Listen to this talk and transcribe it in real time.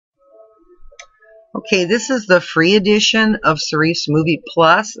Okay, this is the free edition of Serif's Movie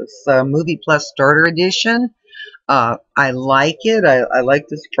Plus. It's the Movie Plus Starter Edition. I like it. I like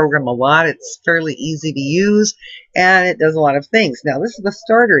this program a lot. It's fairly easy to use, and it does a lot of things. Now, this is the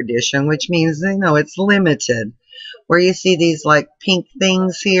Starter Edition, which means, it's limited. Where you see these like pink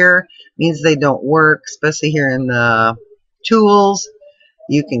things here, means they don't work, especially here in the tools.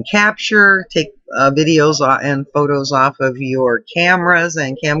 You can capture, take videos and photos off of your cameras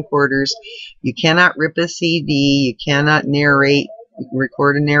and camcorders. You cannot rip a CD. You cannot narrate,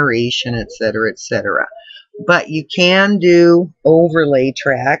 record a narration, etc., etc. But you can do overlay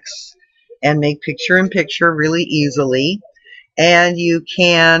tracks and make picture-in-picture really easily. And you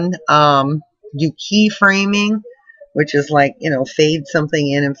can do keyframing, which is like, fade something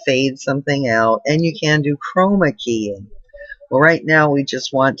in and fade something out. And you can do chroma keying. Well, right now we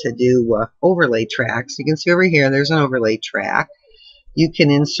just want to do overlay tracks. You can see over here, there's an overlay track. You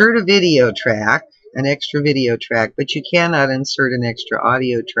can insert a video track, an extra video track, but you cannot insert an extra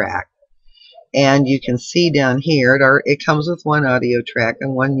audio track. And you can see down here, it comes with one audio track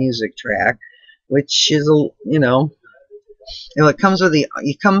and one music track, which is,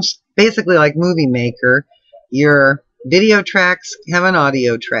 it comes basically like Movie Maker. Your video tracks have an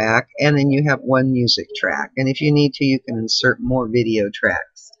audio track, and then you have one music track. And if you need to, you can insert more video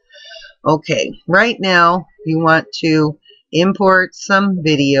tracks. Okay, right now you want to import some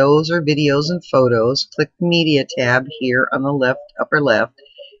videos or videos and photos. Click the Media tab here on the left, upper left,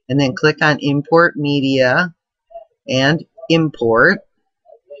 and then click on Import Media and Import.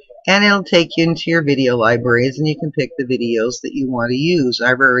 And it'll take you into your video libraries, and you can pick the videos that you want to use.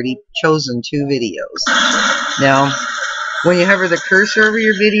 I've already chosen 2 videos. Now, when you hover the cursor over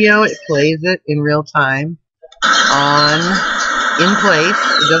your video, it plays it in real time in place.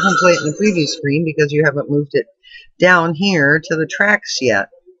 It doesn't play it in the preview screen because you haven't moved it down here to the tracks yet.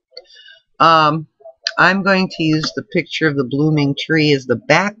 I'm going to use the picture of the blooming tree as the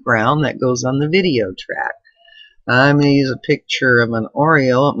background that goes on the video track. I'm going to use a picture of an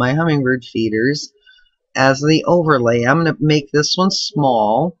oriole at my hummingbird feeders as the overlay. I'm going to make this one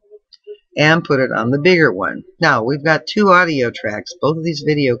small and put it on the bigger one. Now, we've got 2 audio tracks, both of these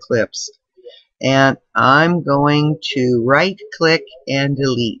video clips, and I'm going to right-click and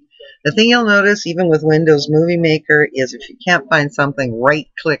delete. The thing you'll notice, even with Windows Movie Maker, is if you can't find something,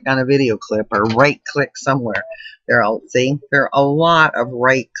 right-click on a video clip or right-click somewhere. There are a lot of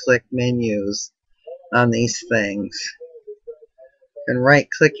right-click menus on these things. You can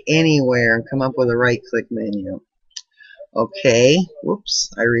right-click anywhere and come up with a right-click menu. Okay,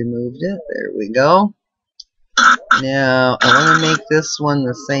 whoops, I removed it. There we go. Now, I want to make this one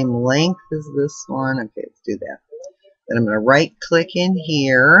the same length as this one. Okay, let's do that. Then I'm going to right-click in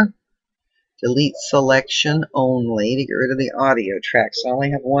here, delete selection only to get rid of the audio track. So I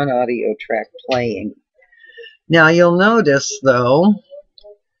only have one audio track playing. Now, you'll notice, though,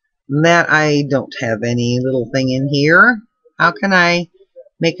 that I don't have any little thing in here. How can I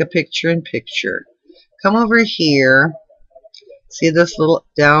make a picture-in-picture? Come over here. See this little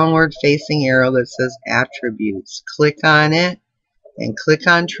downward facing arrow that says Attributes. Click on it and click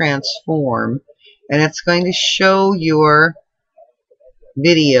on Transform, and it's going to show your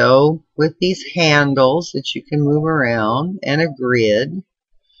video with these handles that you can move around and a grid.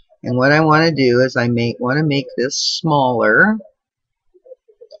 And what I want to do is want to make this smaller.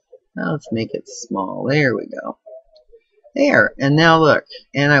 Now let's make it small. There we go. There. And now look.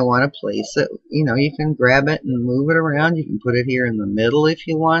 And I want to place it. You can grab it and move it around. You can put it here in the middle if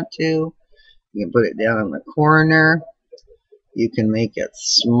you want to. You can put it down in the corner. You can make it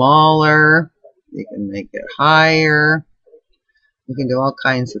smaller. You can make it higher. You can do all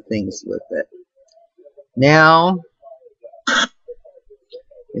kinds of things with it. Now,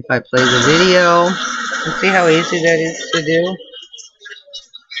 if I play the video, you see how easy that is to do?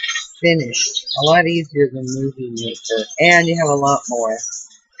 Finished. A lot easier than Movie Maker. And you have a lot more.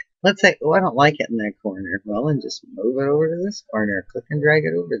 Let's say, I don't like it in that corner. Well, then just move it over to this corner. Click and drag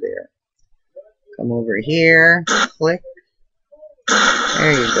it over there. Come over here. Click.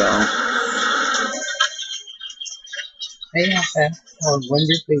 There you go. See how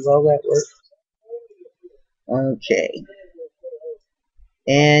wonderfully well that works? Okay.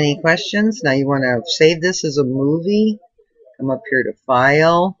 Any questions? Now you want to save this as a movie. Come up here to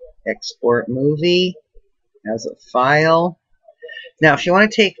File. Export movie as a file. Now, if you want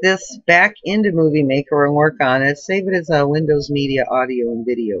to take this back into Movie Maker and work on it, save it as a Windows Media audio and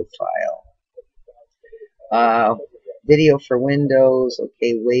video file. Video for Windows,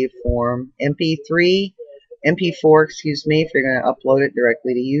 okay, waveform, MP4, excuse me, if you're going to upload it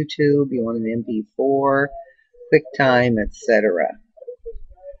directly to YouTube, you want an MP4, QuickTime, etc.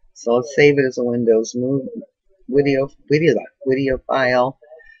 So let's save it as a Windows video file.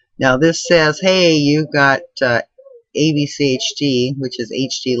 Now this says, hey, you got ABC HD, which is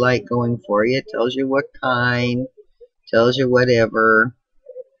HD Lite going for you. It tells you what kind, tells you whatever.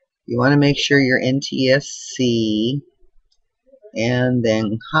 You want to make sure you're NTSC, and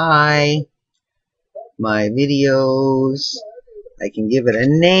then hi, my videos. I can give it a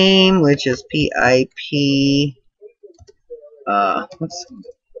name, which is PIP.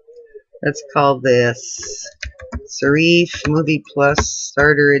 Let's call this Serif Movie Plus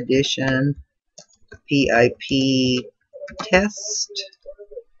Starter Edition PIP Test.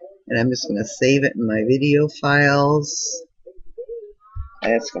 And I'm just going to save it in my video files.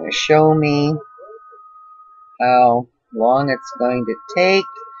 And it's going to show me how long it's going to take,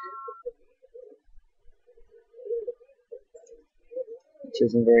 which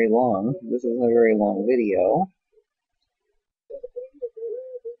isn't very long. This isn't a very long video.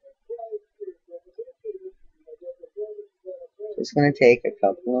 It's going to take a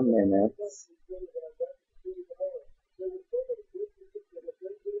couple of minutes.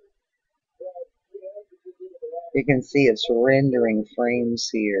 You can see it's rendering frames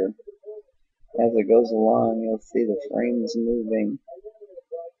here. As it goes along, you'll see the frames moving.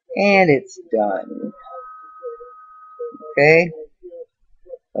 And it's done. Okay,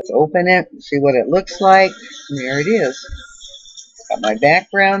 let's open it, see what it looks like. And there it is. Got my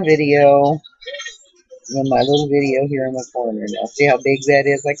background video, and then my little video here in the corner. Now, see how big that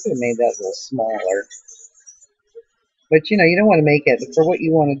is? I could have made that a little smaller. But, you know, you don't want to make it, for what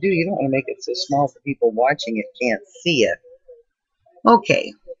you want to do, you don't want to make it so small that people watching it can't see it.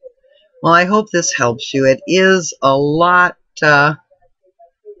 Okay. Well, I hope this helps you. It is a lot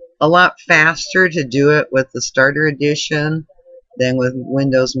faster to do it with the Starter Edition than with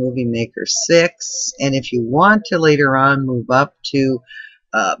Windows Movie Maker 6. And if you want to later on move up to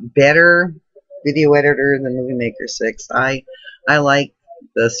a better video editor than Movie Maker 6, I like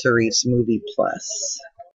the Serif's Movie Plus.